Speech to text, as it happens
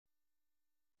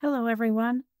Hello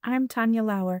everyone, I'm Tonya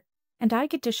Lauer, and I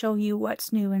get to show you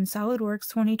what's new in SOLIDWORKS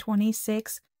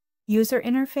 2026 User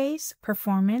Interface,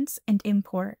 Performance, and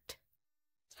Import.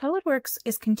 SOLIDWORKS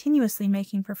is continuously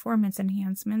making performance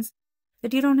enhancements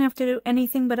that you don't have to do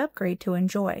anything but upgrade to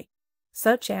enjoy,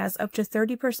 such as up to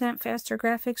 30% faster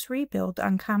graphics rebuild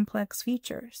on complex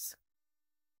features.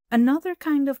 Another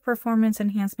kind of performance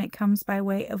enhancement comes by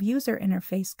way of user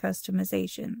interface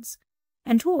customizations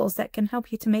and tools that can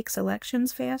help you to make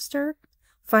selections faster,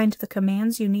 find the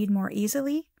commands you need more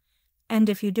easily, and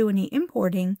if you do any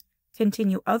importing,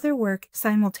 continue other work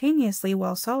simultaneously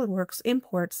while SOLIDWORKS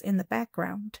imports in the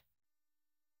background.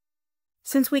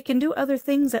 Since we can do other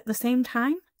things at the same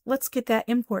time, let's get that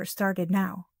import started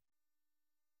now.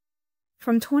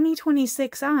 From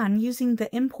 2026 on, using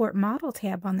the Import Model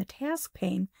tab on the Task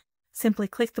pane, simply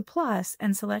click the plus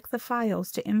and select the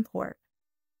files to import.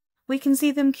 We can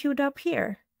see them queued up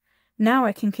here. Now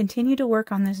I can continue to work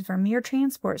on this Vermeer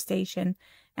transport station,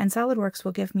 and SOLIDWORKS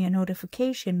will give me a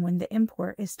notification when the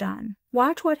import is done.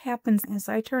 Watch what happens as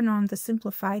I turn on the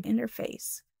Simplified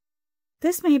Interface.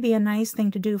 This may be a nice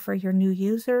thing to do for your new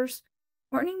users,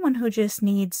 or anyone who just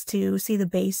needs to see the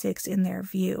basics in their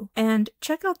view. And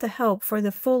check out the help for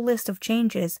the full list of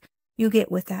changes you get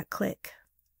with that click.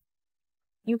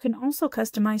 You can also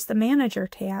customize the Manager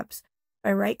tabs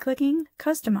by right-clicking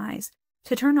Customize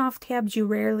to turn off tabs you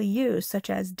rarely use, such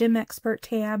as Dim Expert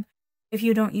tab if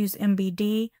you don't use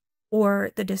MBD,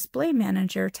 or the Display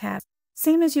Manager tab,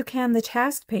 same as you can the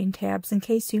Task pane tabs in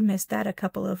case you missed that a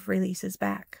couple of releases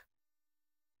back.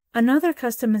 Another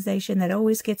customization that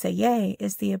always gets a yay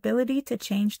is the ability to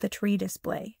change the tree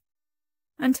display.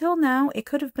 Until now, it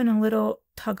could have been a little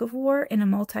tug-of-war in a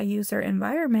multi-user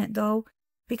environment though,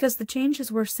 because the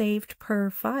changes were saved per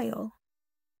file.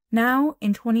 Now,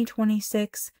 in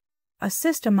 2026, a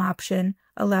system option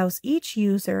allows each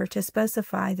user to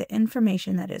specify the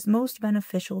information that is most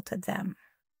beneficial to them.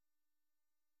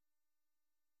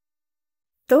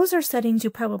 Those are settings you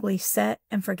probably set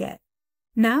and forget.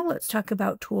 Now let's talk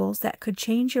about tools that could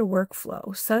change your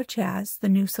workflow, such as the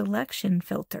new selection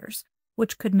filters,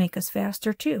 which could make us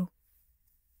faster too.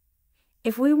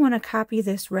 If we want to copy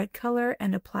this red color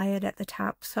and apply it at the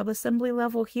top subassembly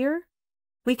level here,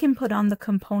 we can put on the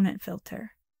component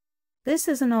filter. This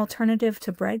is an alternative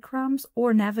to breadcrumbs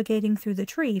or navigating through the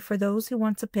tree for those who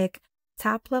want to pick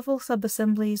top-level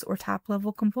subassemblies or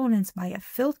top-level components by a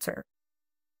filter.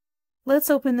 Let's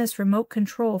open this remote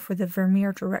control for the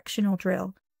Vermeer directional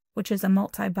drill, which is a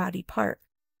multi-body part.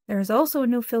 There is also a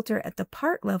new filter at the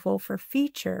part level for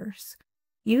features.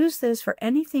 Use this for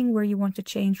anything where you want to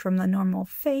change from the normal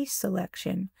face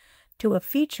selection to a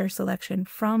feature selection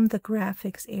from the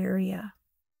graphics area.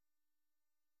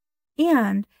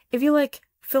 And if you like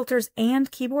filters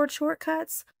and keyboard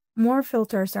shortcuts, more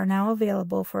filters are now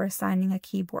available for assigning a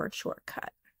keyboard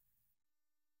shortcut.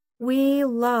 We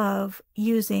love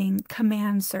using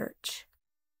command search.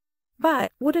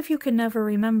 But what if you can never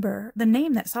remember the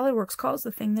name that SOLIDWORKS calls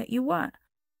the thing that you want?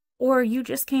 Or you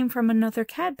just came from another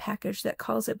CAD package that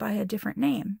calls it by a different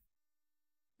name?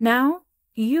 Now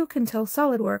you can tell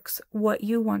SOLIDWORKS what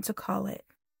you want to call it.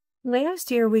 Last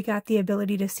year, we got the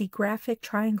ability to see graphic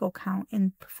triangle count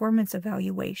in performance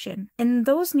evaluation, and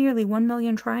those nearly 1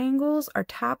 million triangles are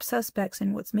top suspects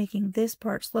in what's making this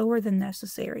part slower than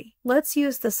necessary. Let's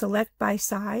use the select by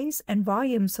size and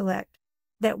volume select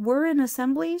that were in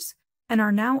assemblies and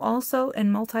are now also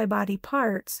in multi-body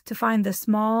parts to find the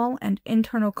small and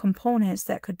internal components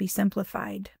that could be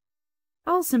simplified.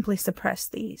 I'll simply suppress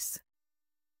these.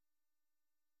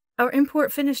 Our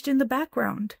import finished in the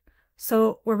background.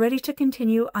 So we're ready to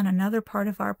continue on another part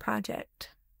of our project.